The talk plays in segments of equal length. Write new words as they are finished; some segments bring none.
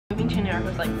to New York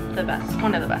was like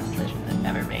one of the best decisions I've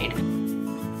ever made.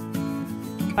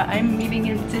 But I'm meeting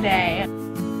him today.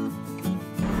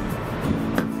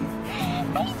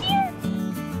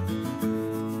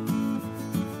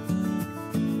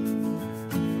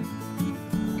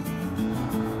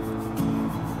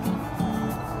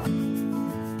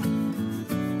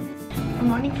 Good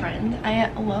morning, friends.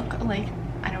 I look like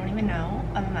I don't even know,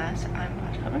 I'm a mess. I'm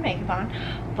about to put my makeup on,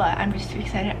 but I'm just too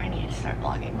excited. I need to start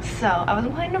vlogging. So I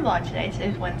wasn't planning to vlog today.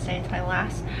 Today's Wednesday. It's my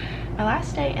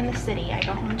last day in the city. I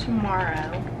go home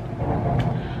tomorrow.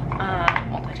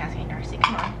 Multitasking, Darcy,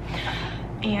 come on.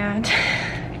 And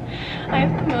I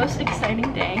have the most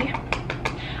exciting day.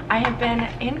 I have been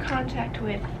in contact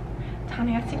with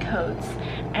ta-nehisi,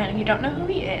 and if you don't know who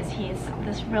he is, he's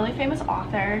this really famous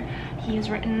author. He's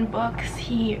written books.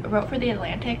 He wrote for The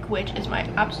Atlantic, which is my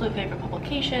absolute favorite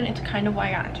publication. It's kind of why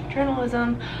I got into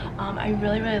journalism. I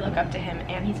really look up to him,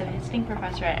 and he's a visiting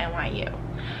professor at NYU.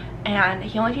 And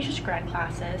he only teaches grad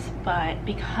classes, but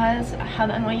because how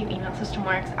the NYU email system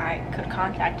works, I could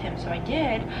contact him. So I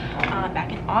did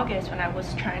back in August when I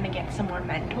was trying to get some more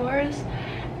mentors.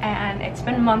 And it's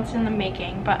been months in the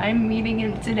making, but I'm meeting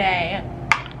him today.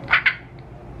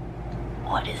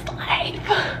 What is life?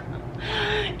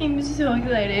 I'm so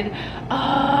excited.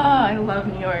 I love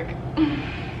New York.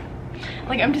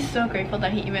 Like, I'm just so grateful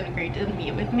that he even agreed to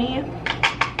meet with me.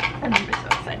 And I'm just so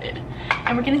excited.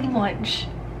 And we're getting lunch.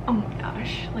 Oh my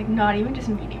gosh. Like, not even just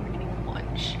meeting, we're getting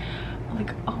lunch.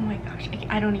 Like, oh my gosh.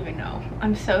 I don't even know.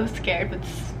 I'm so scared, but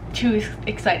too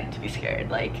excited to be scared.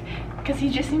 Like, because he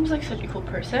just seems like such a cool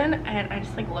person, and I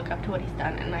just like look up to what he's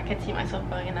done, and I could see myself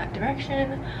going in that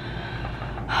direction.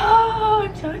 Oh,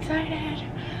 I'm so excited.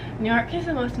 New York is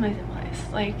the most amazing place.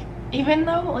 Like, even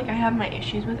though like I have my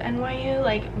issues with NYU,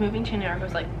 like moving to New York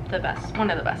was like one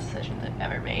of the best decisions I've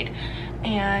ever made.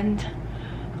 And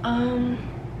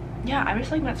yeah, I've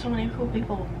just like met so many cool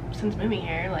people since moving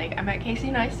here. Like, I met Casey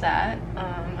Neistat,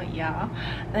 yeah,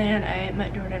 then I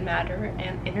met Jordan Matter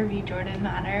and interviewed Jordan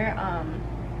Matter.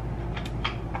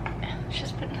 It's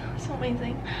just been so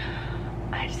amazing.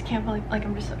 I just can't believe, like,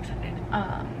 I'm just so excited.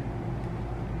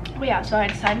 But yeah, so I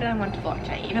decided I wanted to vlog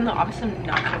today, even though obviously I'm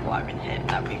not gonna vlog with him.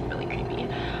 That would be really creepy.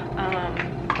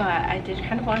 But I did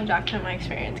kind of want to document my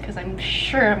experience, because I'm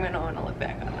sure I'm gonna want to look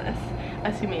back on this,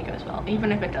 assuming it goes well.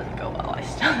 Even if it doesn't go well, I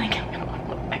still think I'm gonna want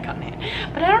to look back on it.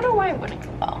 But I don't know why it wouldn't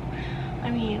go well. I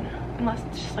mean, unless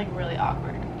it's just like really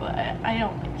awkward, but I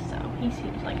don't think so. He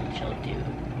seems like a chill dude.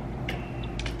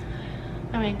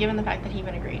 I mean, given the fact that he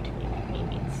even agreed to meet with me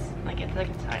means like it's a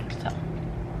good sign. So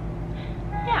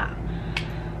yeah.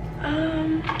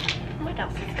 What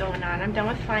else is going on? I'm done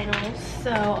with finals,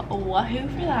 so wahoo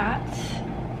for that.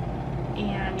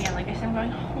 And yeah, like I said, I'm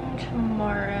going home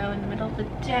tomorrow in the middle of the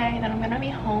day. Then I'm gonna be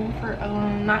home for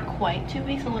not quite 2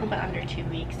 weeks, a little bit under 2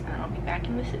 weeks, and then I'll be back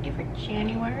in the city for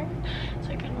January, so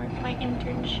I can work my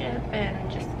internship and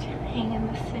just hang in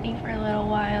the city for a little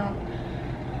while.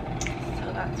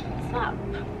 So that's what's up.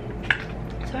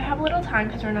 So I have a little time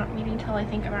because we're not meeting till I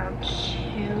think around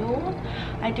 2.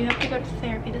 I do have to go to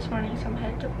therapy this morning, so I'm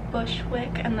headed to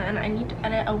Bushwick, and then I need to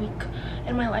edit a week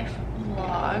in my life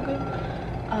vlog.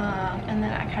 And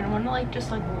then I kind of want to like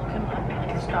just like look him up and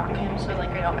like stalk him, so like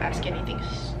I don't ask anything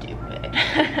stupid.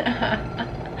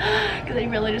 Because I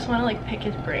really just want to like pick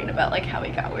his brain about like how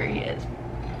he got where he is.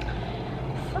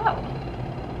 So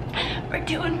we're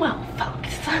doing well,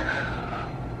 folks.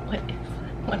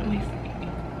 What am I saying?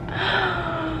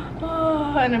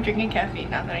 Oh, and I'm drinking caffeine,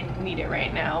 not that I need it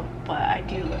right now, but I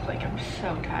do look like I'm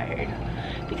so tired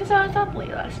because I was up late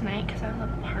last night because I was at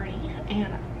a party,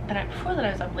 and the night before that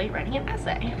I was up late writing an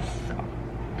essay. So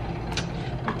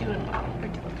we're doing well. We're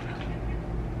doing well.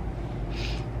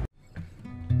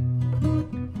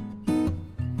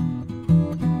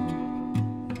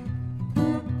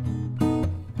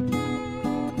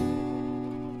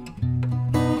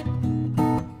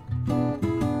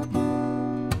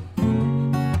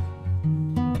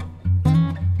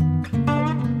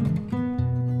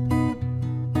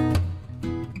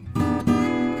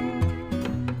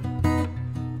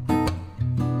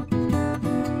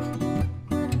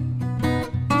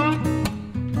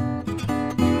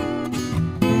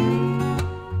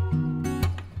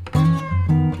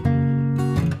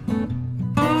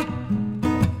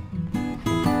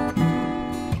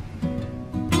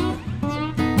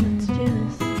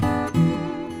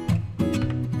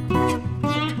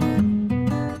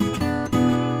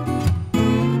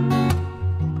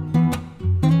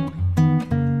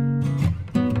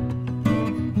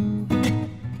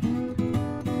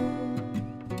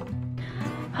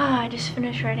 I just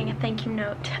finished writing a thank you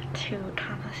note to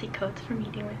ta-nehisi for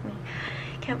meeting with me.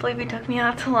 Can't believe he took me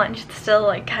out to lunch. It's still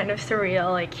like kind of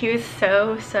surreal. Like he was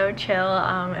so chill.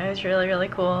 It was really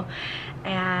cool,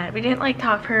 and we didn't like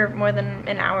talk for more than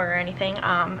an hour or anything.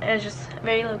 It was just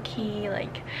very low-key,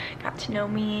 like got to know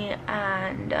me,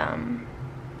 and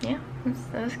yeah,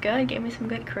 it was good. Gave me some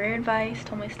good career advice,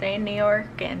 told me to stay in New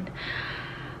York and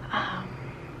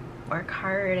work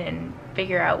hard and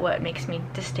figure out what makes me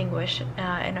distinguish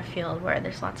in a field where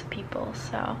there's lots of people.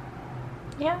 So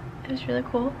yeah, it was really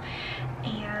cool.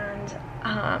 And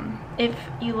if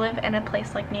you live in a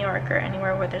place like New York or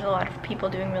anywhere where there's a lot of people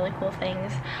doing really cool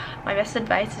things, my best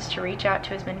advice is to reach out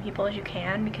to as many people as you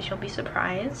can, because you'll be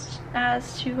surprised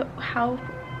as to how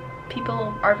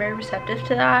people are very receptive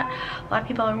to that. A lot of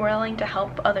people are willing to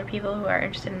help other people who are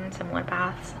interested in similar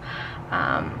paths.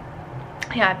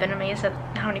 Yeah, I've been amazed at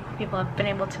how many cool people I've been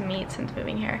able to meet since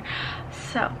moving here.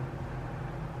 So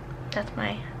that's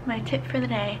my tip for the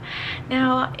day.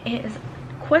 Now it is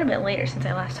quite a bit later since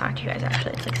I last talked to you guys.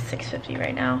 Actually, it's like 6:50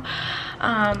 right now.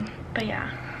 But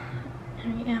yeah,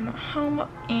 I am home,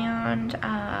 and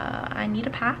I need a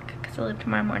pack because I leave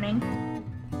tomorrow morning.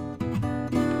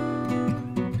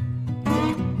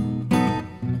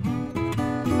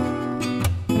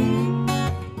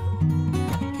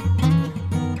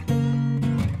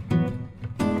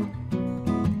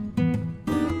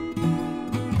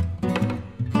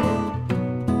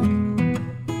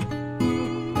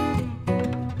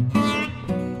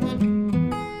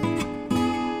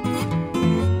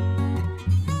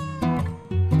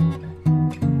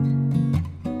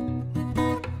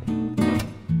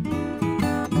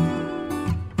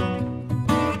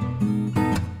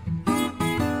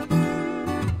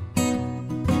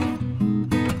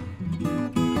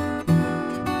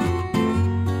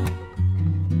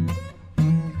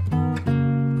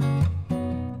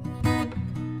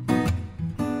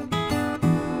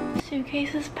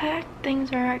 Suitcases packed,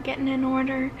 things are getting in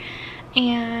order,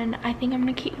 and I think I'm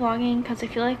gonna keep vlogging because I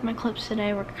feel like my clips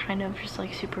today were kind of just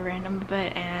like super random a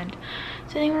bit, and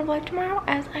so I think I'm gonna vlog tomorrow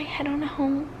as I head on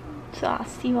home. So I'll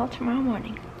see you all tomorrow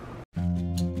morning.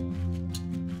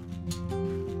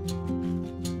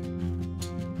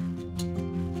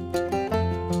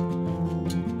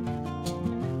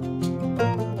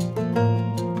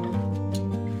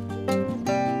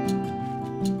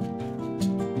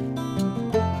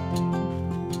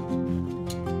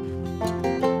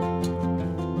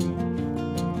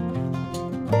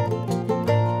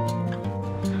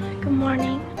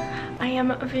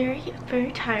 I'm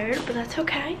very tired, but that's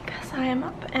okay because I am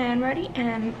up and ready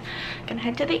and gonna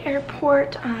head to the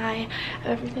airport. I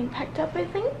have everything packed up, I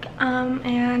think,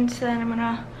 and then I'm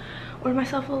gonna order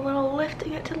myself a little lift to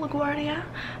get to LaGuardia.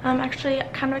 I'm actually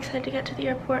kind of excited to get to the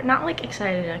airport. Not like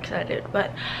excited,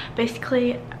 but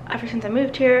basically ever since I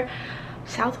moved here,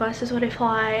 Southwest is what I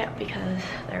fly because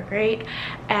they're great,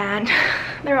 and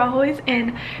they're always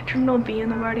in Terminal B in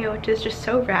LaGuardia, which is just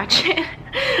so ratchet.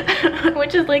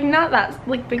 Which is like not that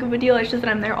like big of a deal. It's just that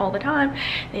I'm there all the time.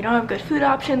 They don't have good food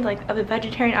options. Like the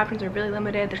vegetarian options are really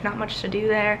limited. There's not much to do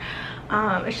there.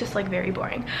 It's just like very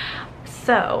boring.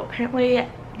 So apparently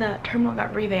the terminal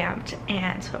got revamped,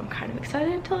 and so I'm kind of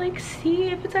excited to like see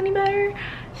if it's any better.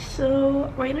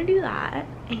 So we're gonna do that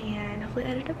and hopefully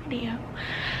edit a video,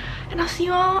 and I'll see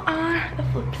you all on the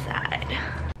flip side.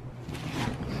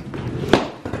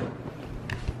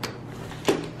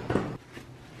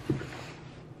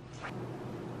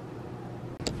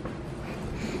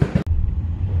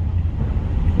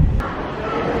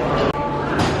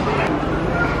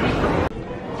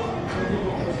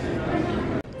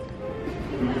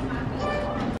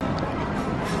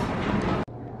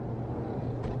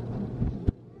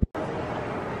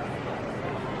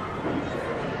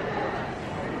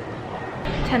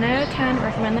 Out of 10,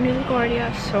 recommend the new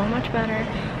LaGuardia, so much better.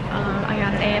 I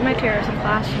got an A in my terrorism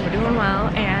class, so we're doing well,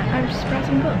 and I'm just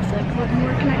browsing books. Like, what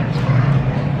more can I ask for?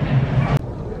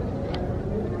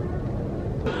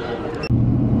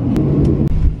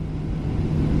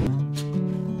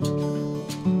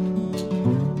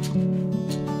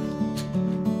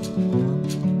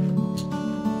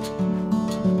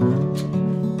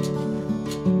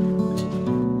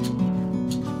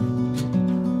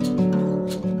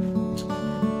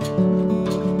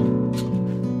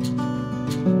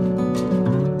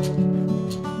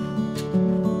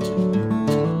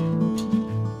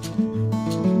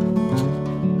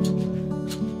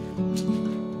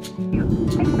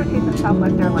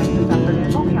 Southwest Airlines this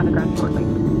afternoon will be on the ground shortly.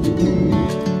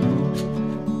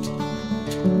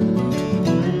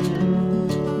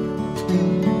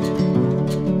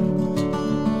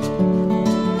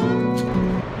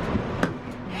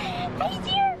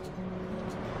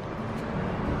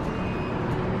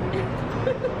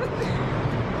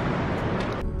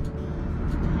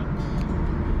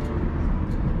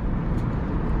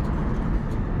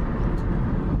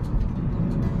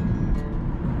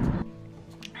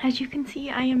 as you can see,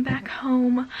 I am back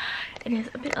home. It is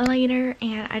a bit later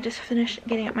and I just finished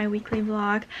getting up my weekly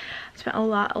vlog. I spent a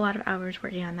lot of hours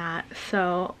working on that,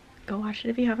 so go watch it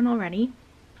if you haven't already.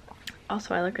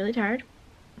 Also, I look really tired.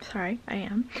 Sorry, I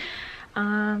am.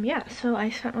 Yeah, so I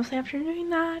spent most of the afternoon doing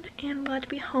that and I'm glad to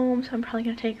be home, so I'm probably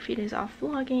gonna take a few days off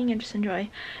vlogging and just enjoy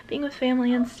being with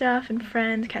family and stuff and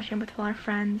friends, catching up with a lot of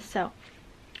friends. So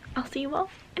I'll see you all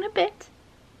in a bit.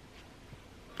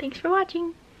 Thanks for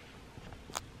watching.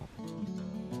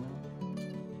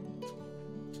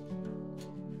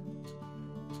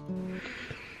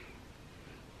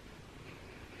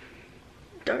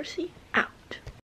 Darcy.